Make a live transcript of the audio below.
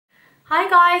Hi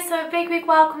guys, so a big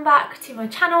welcome back to my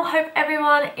channel. Hope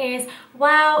everyone is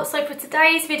well. So for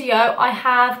today's video I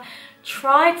have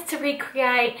tried to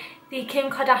recreate the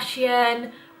Kim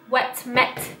Kardashian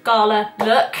Met Gala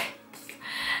look.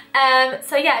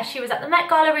 So yeah, she was at the Met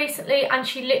Gala recently and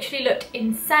she literally looked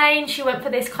insane. She went for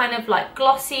this kind of like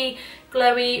glossy,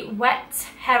 glowy, wet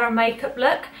hair and makeup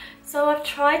look. So I've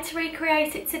tried to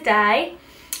recreate it today.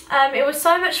 It was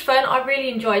so much fun. I really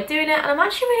enjoyed doing it and I'm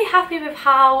actually really happy with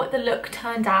how the look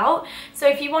turned out. So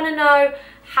if you want to know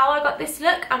how I got this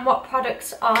look and what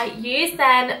products I used,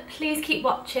 then please keep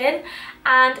watching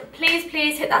and please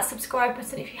hit that subscribe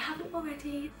button if you haven't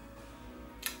already.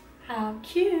 How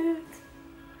cute.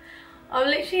 I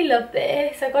literally love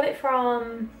this. I got it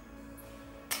from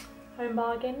Home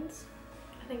Bargains,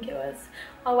 I think it was.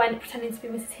 I went pretending to be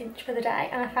Mrs. Hinch for the day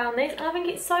and I found this and I think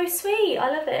it's so sweet.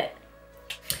 I love it.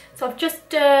 So I've just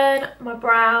done my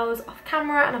brows off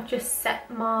camera and I've just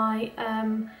set my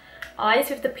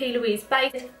eyes with the P. Louise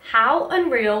base. How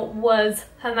unreal was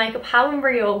her makeup? How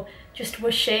unreal just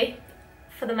was she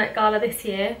for the Met Gala this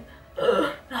year?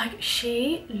 Like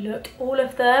she looked, all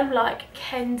of them, like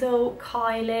Kendall,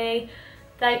 Kylie,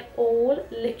 they all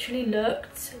literally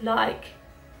looked like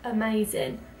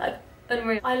amazing, like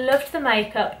unreal. I loved the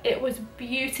makeup. It was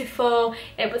beautiful.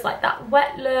 It was like that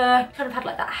wet look, kind of had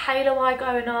like that halo eye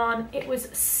going on. It was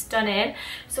stunning.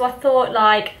 So I thought,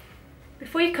 like,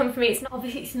 before you come for me, it's not,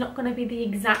 obviously it's not going to be the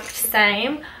exact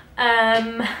same.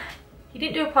 He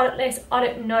didn't do a product list. I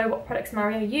don't know what products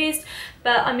Mario used,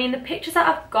 but I mean the pictures that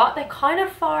I've got, they're kind of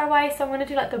far away, so I'm going to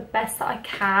do like the best that I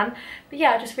can. But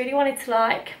yeah, I just really wanted to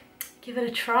like give it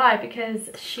a try because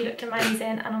she looked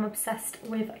amazing and I'm obsessed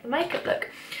with the makeup look.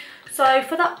 So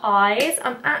for the eyes,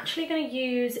 I'm actually going to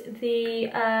use the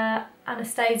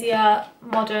Anastasia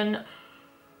Modern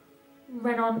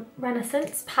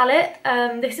Renaissance palette.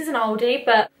 This is an oldie,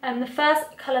 but the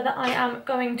first colour that I am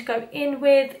going to go in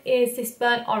with is this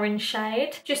burnt orange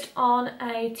shade, just on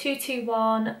a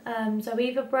 221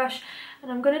 Zoeva brush, and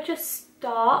I'm going to just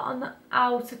start on the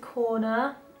outer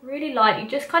corner really lightly,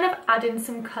 just kind of add in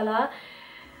some colour,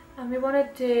 and we want to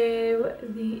do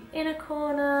the inner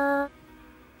corner.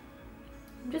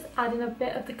 I'm just adding a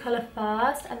bit of the colour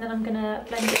first and then I'm going to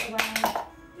blend it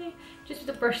away just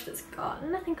with a brush that's got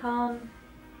nothing on.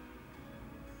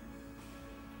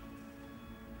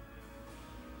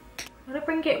 I'm going to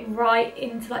bring it right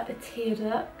into like the tear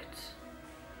duct.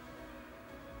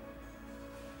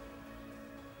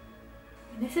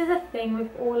 And this is a thing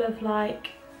with all of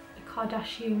like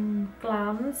Kardashian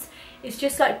glams, it's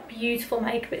just like beautiful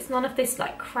makeup. It's none of this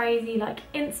like crazy like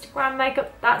Instagram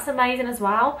makeup. That's amazing as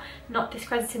well, not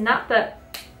discrediting that, but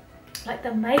like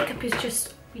the makeup is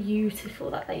just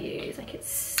beautiful that they use. Like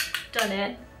it's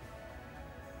stunning.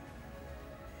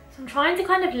 So I'm trying to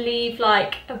kind of leave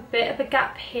like a bit of a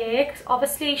gap here because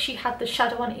obviously she had the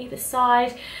shadow on either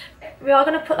side. We are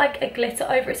going to put like a glitter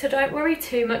over it, so don't worry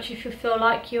too much if you feel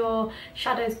like your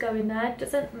shadows go in there. It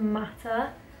doesn't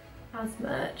matter as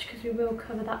much because we will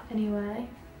cover that anyway.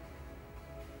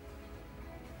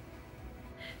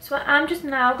 So I am just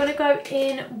now going to go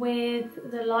in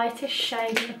with the lightest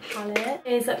shade in the palette.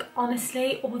 Is like,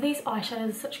 honestly, all these eyeshadows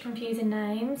are such confusing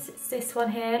names. It's this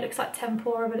one here, it looks like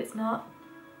tempura but it's not.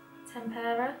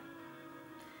 Tempera.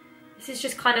 This is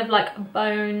just kind of like a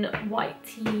bone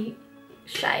whitey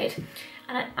shade,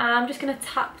 and I am just going to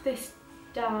tap this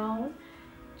down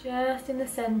just in the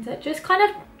centre, just kind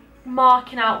of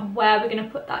marking out where we're going to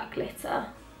put that glitter.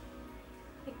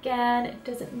 Again, it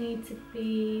doesn't need to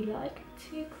be like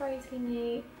too crazy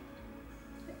neat.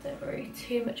 Don't worry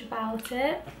too much about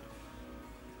it.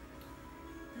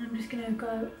 And I'm just going to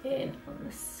go in on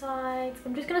the sides.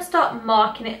 I'm just going to start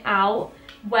marking it out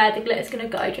where the glitter is going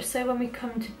to go, just so when we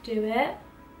come to do it,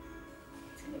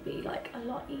 it's going to be like a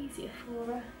lot easier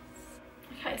for us.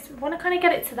 Okay, so we want to kind of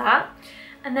get it to that.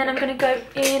 And then I'm going to go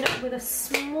in with a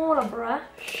smaller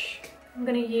brush. I'm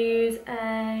going to use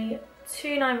a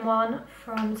 291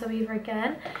 from Zoeva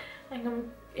again. And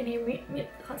I'm in here, I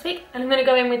can't speak. And I'm going to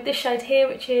go in with this shade here,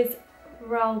 which is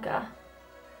Ralga.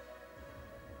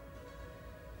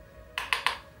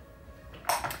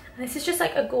 And this is just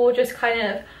like a gorgeous kind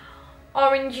of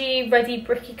orangey, reddy,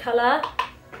 bricky colour.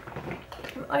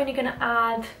 I'm only going to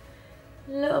add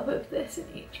a little bit of this in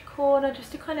each corner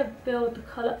just to kind of build the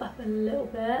colour up a little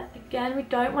bit. Again, we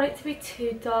don't want it to be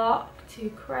too dark,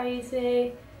 too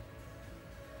crazy.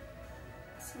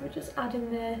 So we're just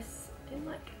adding this in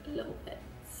like little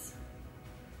bits.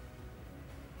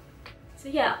 So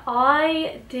yeah,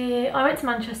 I went to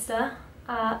Manchester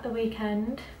at the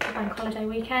weekend, the bank holiday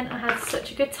weekend. I had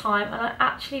such a good time and I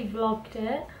actually vlogged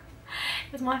it.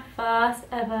 It was my first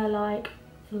ever like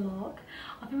vlog.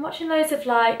 I've been watching loads of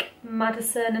like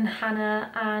Madison and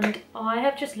Hannah, and I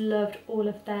have just loved all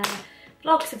of their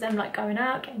vlogs of them like going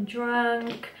out, getting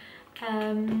drunk.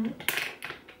 And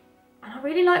I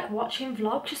really like watching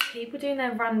vlogs, just people doing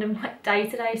their random like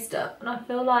day-to-day stuff, and I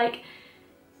feel like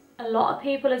a lot of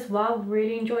people as well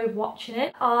really enjoy watching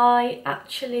it. I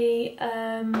actually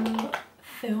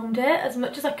filmed it as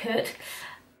much as I could.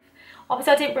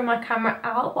 Obviously I didn't bring my camera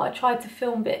out, but I tried to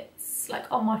film bits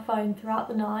like on my phone throughout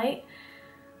the night.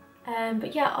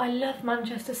 But yeah, I love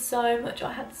Manchester so much.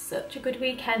 I had such a good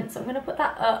weekend, so I'm going to put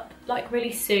that up like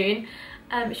really soon.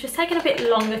 It's just taken a bit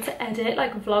longer to edit.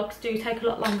 Like vlogs do take a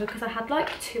lot longer because I had like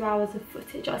 2 hours of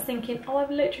footage. I was thinking, oh, I've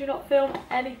literally not filmed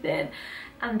anything,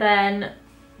 and then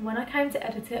when I came to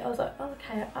edit it I was like, oh,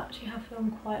 okay, I actually have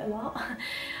filmed quite a lot.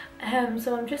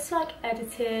 So I'm just like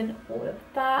editing all of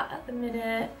that at the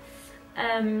minute.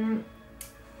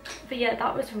 But yeah,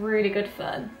 that was really good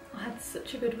fun. I had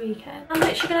such a good weekend. I'm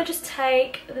literally going to just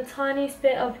take the tiniest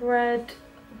bit of red.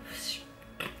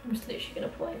 I'm just literally going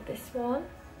to put in this one.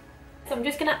 So I'm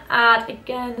just going to add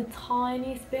again the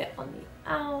tiniest bit on the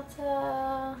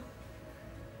outer.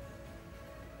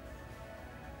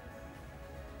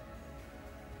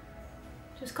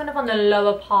 Just kind of on the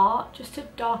lower part, just to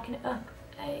darken it up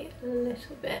a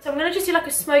little bit. So I'm going to just do like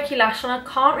a smoky lash line. I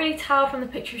can't really tell from the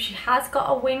picture if she has got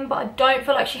a wing, but I don't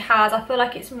feel like she has. I feel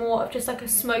like it's more of just like a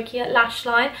smoky lash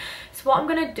line. So what I'm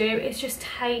going to do is just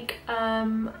take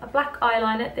a black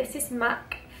eyeliner. This is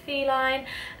MAC Feline,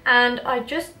 and I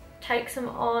just take some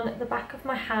on the back of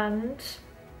my hand.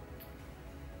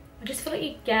 I just feel like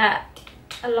you get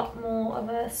a lot more of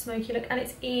a smoky look, and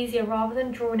it's easier rather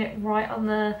than drawing it right on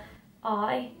the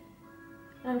eye.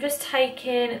 And I'm just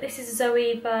taking, this is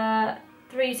Zoeva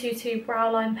 322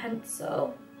 brow line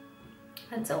pencil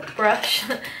brush,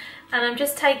 and I'm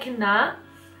just taking that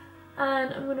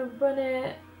and I'm going to run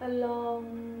it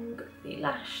along the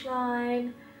lash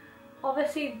line.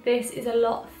 Obviously this is a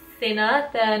lot thinner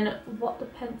than what the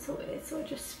pencil is, so I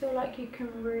just feel like you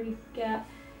can really get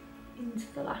into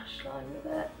the lash line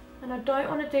with it. And I don't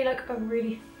want to do like a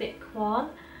really thick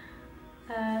one.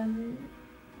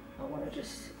 I want to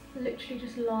just literally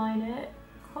just line it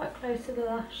quite close to the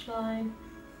lash line,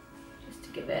 just to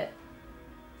give it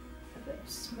a bit of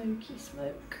smoky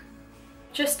smoke.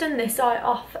 Just done this eye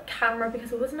off camera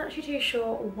because I wasn't actually too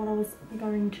sure what I was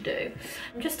going to do.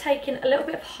 I'm just taking a little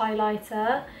bit of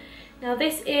highlighter. Now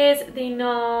this is the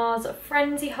NARS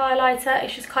Frenzy highlighter.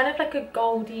 It's just kind of like a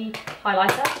goldy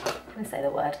highlighter. Can I say the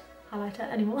word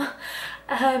highlighter anymore?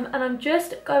 And I'm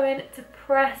just going to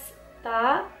press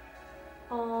that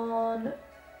on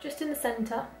just in the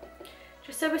centre,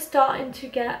 just so we're starting to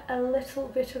get a little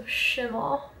bit of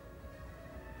shimmer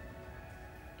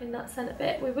in that centre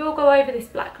bit. We will go over this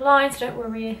black line, so don't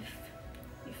worry if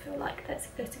you feel like there's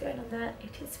glitter going on there,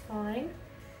 it is fine.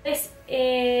 This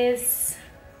is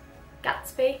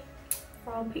Gatsby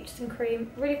from Peaches and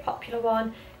Cream, really popular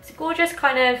one. It's a gorgeous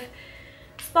kind of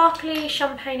sparkly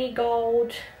champagne-y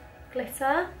gold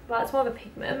glitter. Well, it's more of a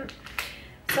pigment.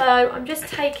 So I'm just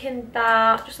taking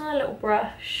that just on a little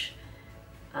brush,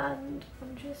 and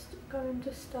I'm just going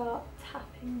to start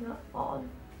tapping that on.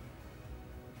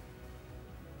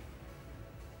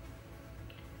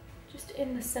 Just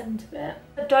in the centre bit.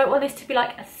 I don't want this to be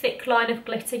like a thick line of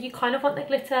glitter. You kind of want the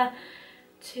glitter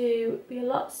to be a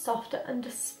lot softer and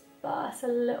disperse a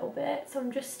little bit. So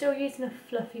I'm just still using a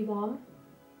fluffy one.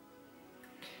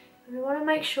 And we want to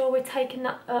make sure we're taking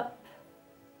that up,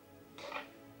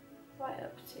 right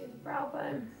up to the brow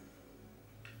bone.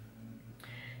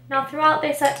 Now throughout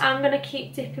this I am going to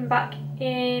keep dipping back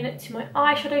into my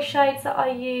eyeshadow shades that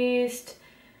I used.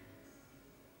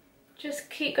 Just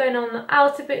keep going on the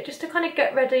outer bit just to kind of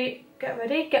get rid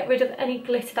of any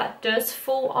glitter that does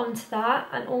fall onto that,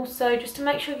 and also just to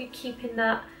make sure you're keeping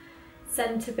that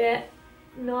centre bit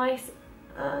nice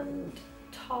and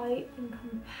tight and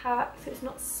compact so it's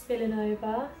not spilling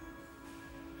over.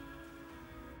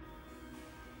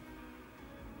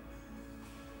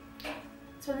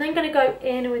 So I'm then going to go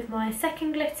in with my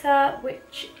second glitter,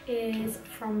 which is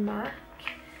from MAC.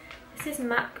 This is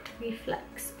MAC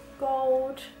Reflex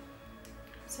Gold.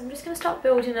 So I'm just going to start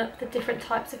building up the different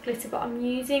types of glitter, but I'm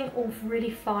using all really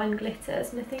fine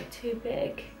glitters, nothing too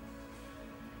big.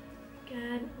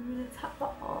 Again, I'm going to tap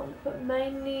that on, but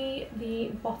mainly the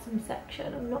bottom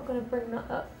section. I'm not going to bring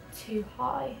that up too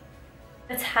high.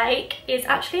 The take is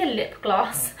actually a lip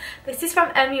gloss. This is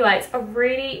from MUA. It's a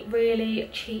really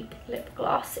cheap lip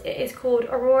gloss. It is called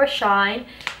Aurora Shine,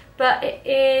 but it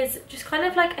is just kind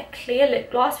of like a clear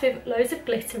lip gloss with loads of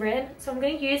glitter in. So I'm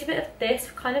going to use a bit of this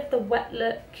for kind of the wet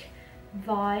look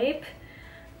vibe.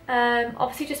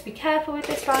 Obviously just be careful with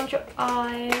this around your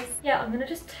eyes. Yeah, I'm gonna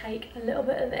just take a little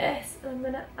bit of this and I'm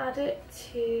gonna add it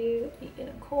to the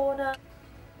inner corner.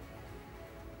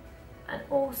 And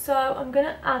also I'm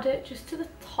gonna add it just to the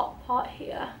top part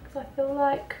here because I feel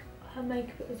like her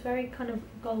makeup was very kind of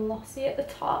glossy at the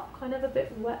top, kind of a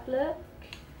bit wet look.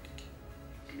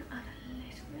 I'm gonna add a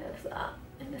little bit of that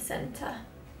in the centre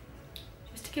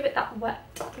just to give it that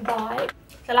wet vibe.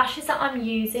 The lashes that I'm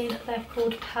using, they're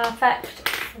called Perfect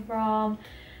from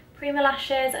Prima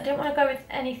Lashes. I don't want to go with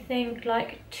anything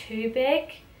like too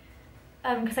big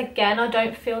because again I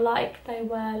don't feel like they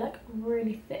wear like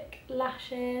really thick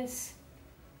lashes.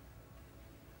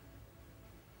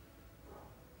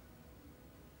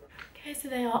 Okay, so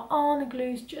they are on, the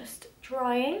glue's just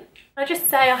drying. I just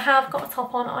say I have got a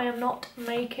top on, I am not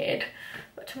naked,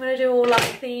 but I'm going to do all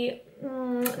like the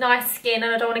nice skin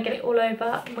and I don't want to get it all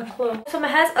over my clothes. So my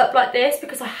hair's up like this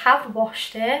because I have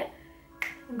washed it.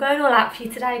 I'm going all out for you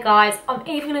today, guys. I'm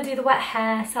even going to do the wet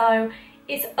hair, so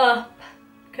it's up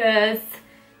because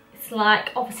it's like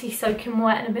obviously soaking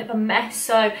wet and a bit of a mess,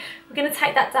 so we're going to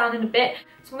take that down in a bit.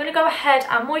 So I'm going to go ahead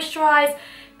and moisturise.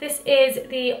 This is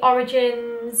the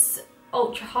Origins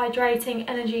Ultra Hydrating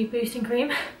Energy Boosting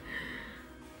Cream.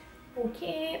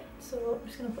 Okay, so I'm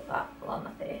just going to put that on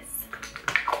like this.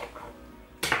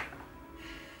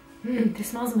 This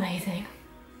smells amazing.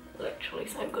 Literally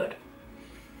so good.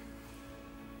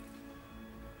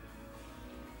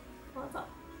 Smells like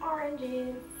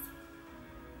oranges.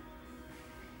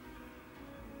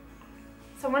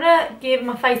 So I'm going to give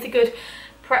my face a good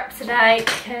prep today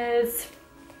because,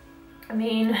 I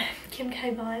mean, Kim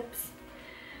K vibes.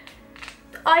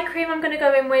 The eye cream I'm going to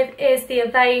go in with is the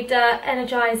Aveda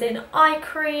Energizing Eye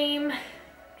Cream. I'm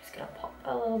just going to pop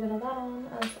a little bit of that on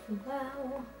as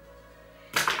well.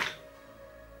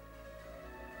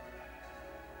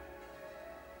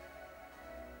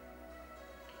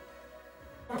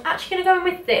 I'm actually going to go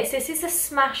in with this. This is a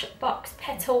Smashbox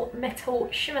Petal Metal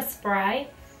Shimmer Spray.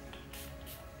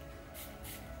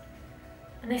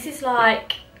 And this is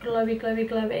like glowy, glowy,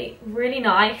 glowy. Really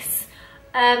nice.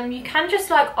 You can just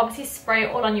like obviously spray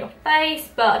it all on your face,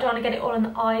 but I don't want to get it all on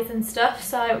the eyes and stuff.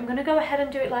 So I'm going to go ahead and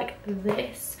do it like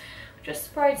this. Just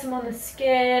sprayed some on the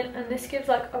skin and this gives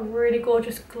like a really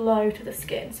gorgeous glow to the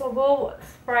skin. So I will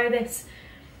spray this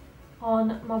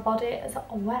on my body as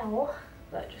well,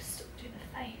 but just do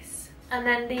the face. And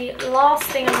then the last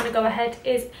thing I'm going to go ahead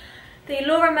is the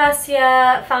Laura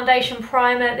Mercier Foundation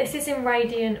Primer. This is in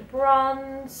Radiant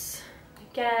Bronze.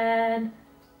 Again,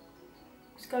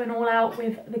 just going all out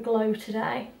with the glow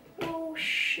today. Oh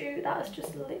shoot, that has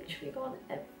just literally gone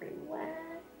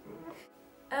everywhere.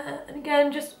 And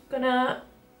again, just gonna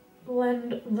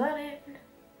blend that in.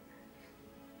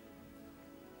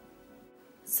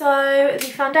 So the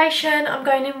foundation I'm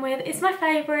going in with is my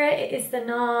favourite. It is the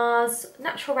NARS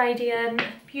Natural Radiant.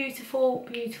 Beautiful,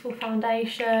 beautiful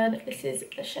foundation. This is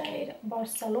the shade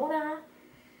Barcelona.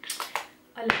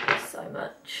 I love this so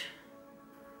much.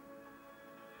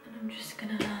 And I'm just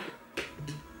gonna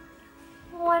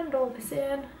blend all this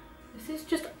in. This is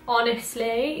just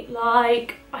honestly,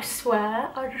 like, I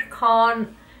swear, I can't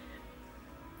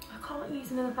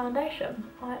use another foundation.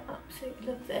 I absolutely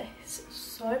love this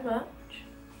so much.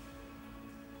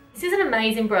 This is an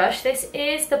amazing brush. This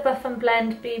is the Buff and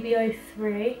Blend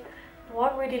BB03. Oh,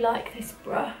 I really like this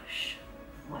brush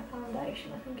for my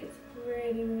foundation. I think it's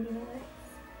really, really nice.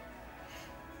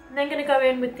 I'm then going to go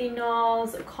in with the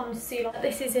NARS concealer.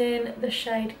 This is in the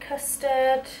shade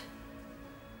Custard.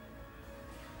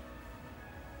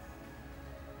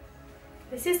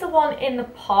 This is the one in the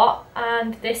pot,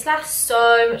 and this lasts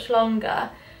so much longer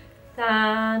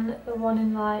than the one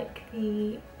in like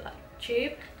the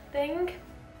tube thing.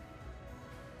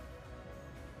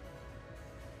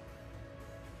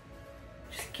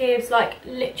 Just gives like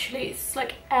literally, it's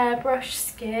like airbrush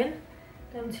skin.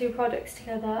 Them two products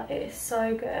together, it is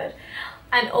so good.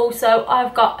 And also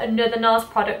I've got another NARS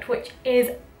product which is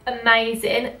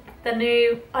amazing. The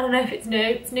new, I don't know if it's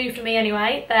new for me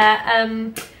anyway.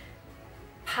 Their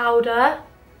powder,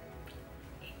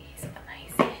 it is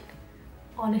amazing.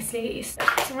 Honestly, it is. So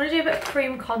I'm going to do a bit of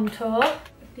cream contour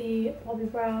with the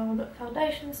Bobbi Brown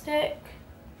foundation stick.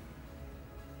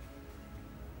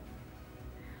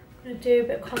 I'm going to do a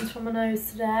bit of contour on my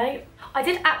nose today. I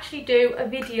did actually do a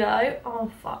video, oh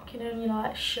fuck, you know when you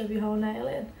like shove your whole nail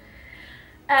in.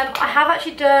 I have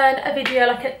actually done a video,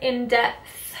 like an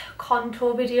in-depth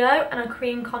contour video, and I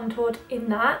cream contoured in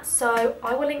that. So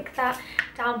I will link that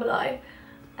down below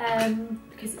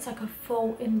because it's like a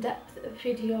full in-depth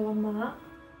video on that.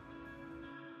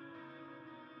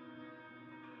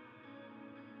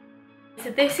 So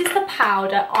this is the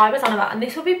powder I was on about, and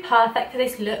this will be perfect for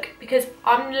this look because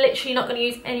I'm literally not going to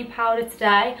use any powder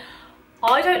today.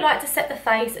 I don't like to set the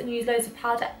face and use loads of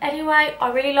powder anyway.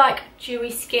 I really like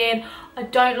dewy skin. I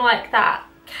don't like that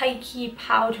cakey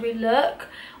powdery look.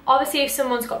 Obviously if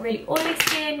someone's got really oily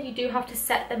skin, you do have to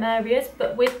set them areas,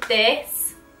 but with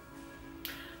this,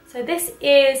 so this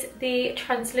is the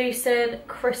translucent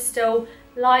crystal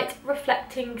light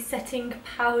reflecting setting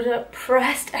powder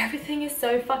pressed. Everything is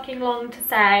so fucking long to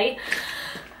say.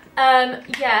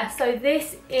 Yeah, so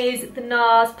this is the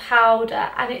NARS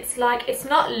powder, and it's like, it's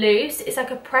not loose, it's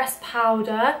like a pressed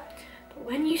powder, but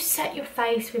when you set your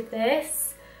face with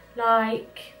this,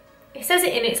 like, it says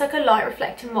it in it, it's like a light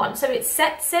reflecting one, so it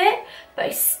sets it but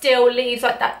it still leaves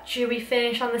like that dewy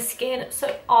finish on the skin.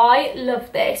 So I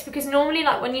love this because normally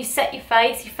like when you set your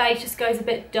face just goes a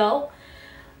bit dull.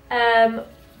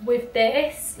 With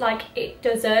this, like, it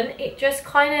doesn't, it just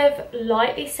kind of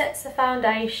lightly sets the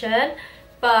foundation,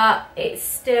 but it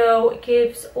still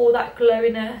gives all that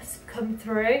glowiness come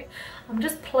through. I'm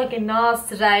just plugging NARS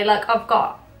today, like I've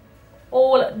got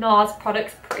all NARS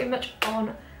products pretty much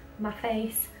on my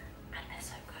face and they're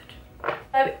so good.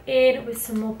 Go in with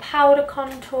some more powder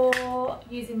contour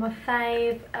using my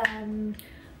fave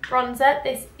bronzer.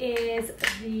 This is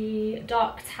the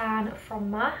Dark Tan from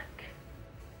MAC.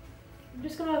 I'm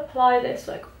just going to apply this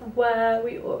like where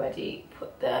we already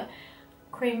put the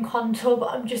cream contour, but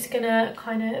I'm just going to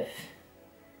kind of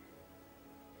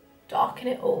darken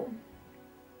it all.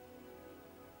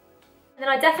 And then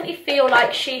I definitely feel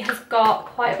like she has got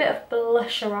quite a bit of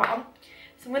blusher on.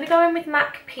 So I'm going to go in with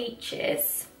MAC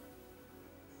Peaches.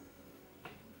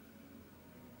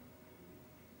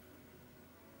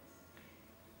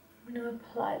 I'm going to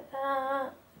apply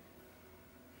that.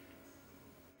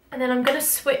 And then I'm going to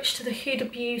switch to the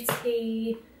Huda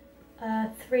Beauty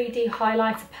 3D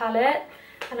highlighter palette,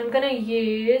 and I'm going to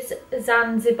use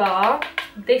Zanzibar.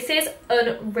 This is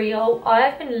unreal. I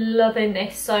have been loving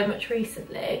this so much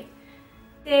recently.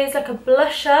 It's like a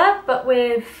blusher but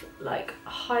with like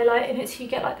highlight in it, so you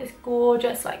get like this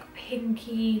gorgeous like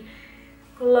pinky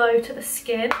glow to the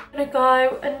skin. I'm going to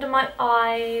go under my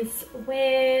eyes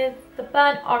with the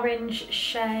burnt orange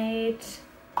shade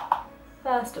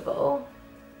first of all.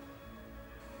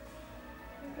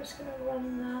 I'm just going to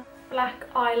run that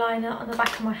black eyeliner on the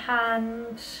back of my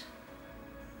hand,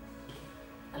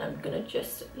 and I'm going to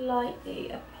just lightly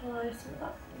apply some of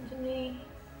that underneath.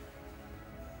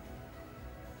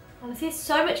 Honestly, it's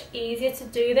so much easier to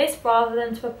do this rather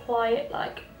than to apply it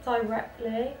like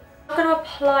directly. I'm going to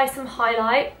apply some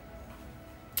highlight,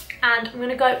 and I'm going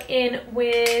to go in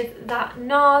with that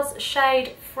NARS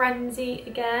shade Frenzy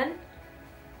again.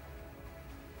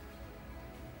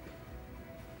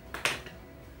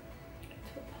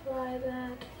 Apply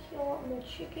that here on the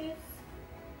cheeks.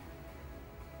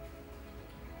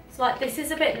 So like this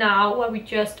is a bit now where we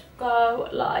just go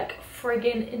like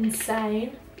friggin'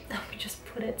 insane and we just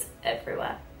put it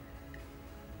everywhere.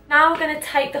 Now we're going to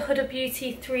take the Huda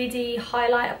Beauty 3D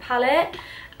highlighter palette,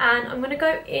 and I'm going to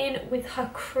go in with her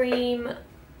cream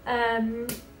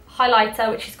highlighter,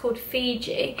 which is called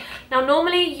Fiji. Now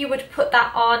normally you would put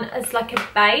that on as like a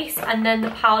base and then the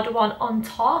powder one on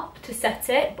top to set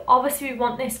it, but obviously we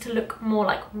want this to look more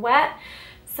like wet,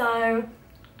 so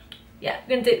yeah,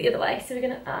 we're going to do it the other way. So we're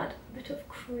going to add a bit of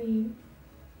cream.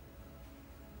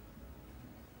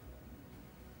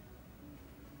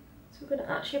 So we're going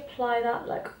to actually apply that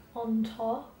like on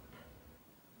top.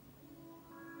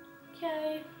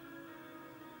 Okay.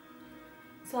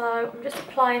 So I'm just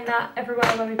applying that everywhere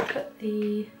where we put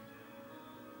the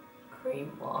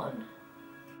cream on.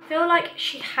 I feel like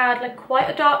she had like quite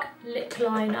a dark lip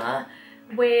liner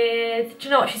with, do you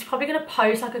know what, she's probably going to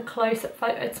post like a close-up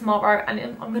photo tomorrow and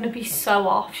I'm going to be so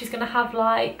off. She's going to have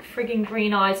like frigging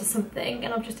green eyes or something,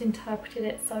 and I've just interpreted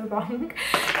it so wrong.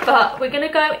 But we're going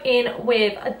to go in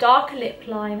with a darker lip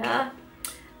liner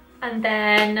and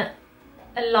then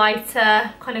a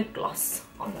lighter kind of gloss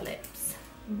on the lips.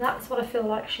 That's what I feel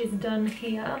like she's done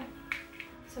here.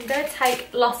 So I'm going to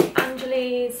take Los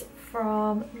Angeles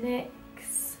from NYX.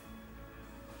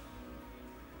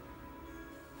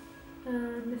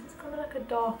 This is kind of like a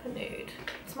darker nude.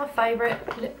 It's my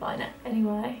favourite lip liner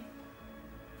anyway.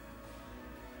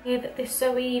 With this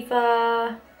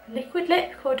Zoeva liquid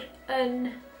lip called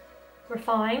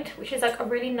Unrefined, which is like a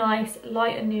really nice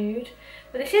lighter nude.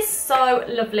 But this is so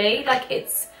lovely. Like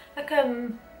it's like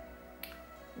I'm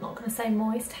not going to say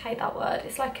moist, hate that word.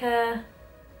 It's like a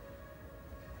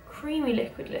creamy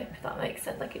liquid lip, if that makes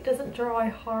sense. Like it doesn't dry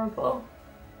horrible.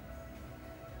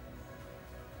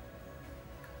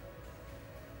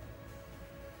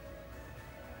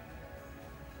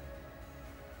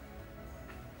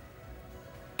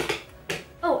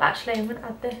 actually, I'm going to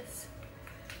add this.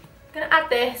 I'm going to add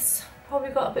this. Probably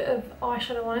got a bit of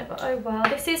eyeshadow on it, but oh well.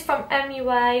 This is from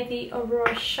MUA, the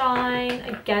Aurora Shine.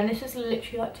 Again, this is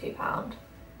literally like £2.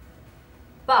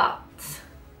 But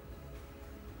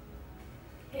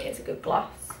it is a good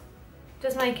gloss. It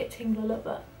does make it tingle a little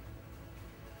bit.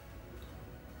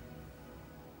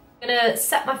 I'm going to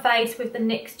set my face with the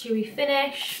NYX Dewy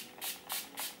Finish.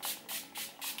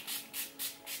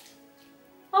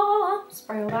 Oh,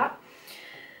 spray all that.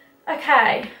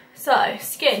 Okay, so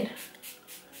skin.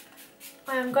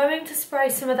 I am going to spray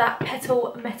some of that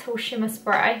Petal Metal Shimmer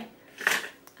Spray.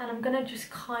 And I'm going to just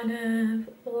kind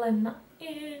of blend that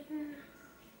in.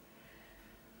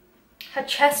 Her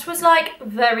chest was like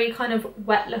very kind of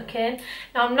wet looking.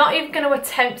 Now I'm not even going to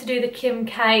attempt to do the Kim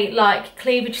K like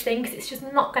cleavage thing because it's just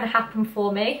not going to happen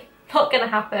for me. Not going to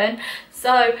happen.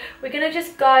 So we're going to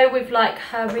just go with like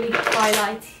her really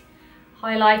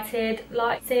highlighted,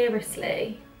 like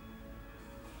seriously.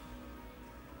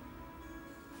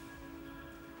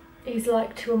 These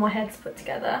like two of my heads put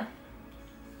together.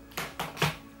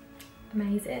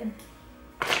 Amazing.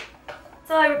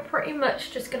 So we're pretty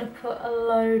much just going to put a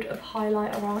load of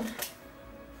highlighter on.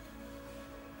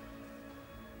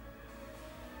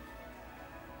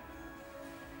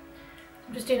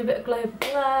 I'm just doing a bit of Global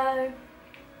Glow.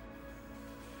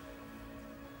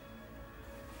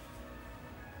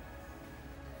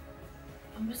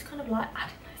 I'm just kind of like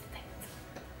adding those things.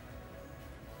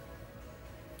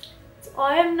 So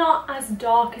I am not as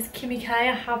dark as Kimmy K.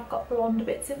 I have got blonde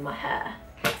bits in my hair.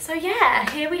 So yeah,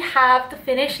 here we have the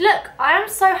finish. Look, I am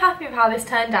so happy with how this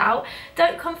turned out.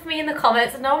 Don't come for me in the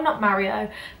comments. No, I'm not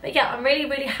Mario. But yeah, I'm really,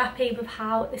 really happy with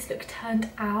how this look turned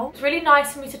out. It's really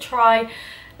nice for me to try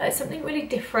something really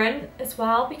different as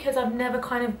well, because I've never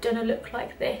kind of done a look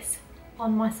like this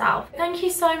on myself. Thank you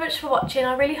so much for watching.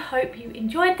 I really hope you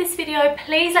enjoyed this video.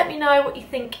 Please let me know what you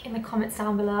think in the comments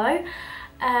down below.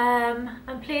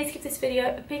 And please give this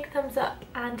video a big thumbs up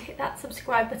and hit that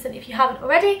subscribe button if you haven't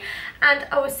already, and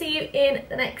I will see you in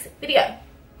the next video.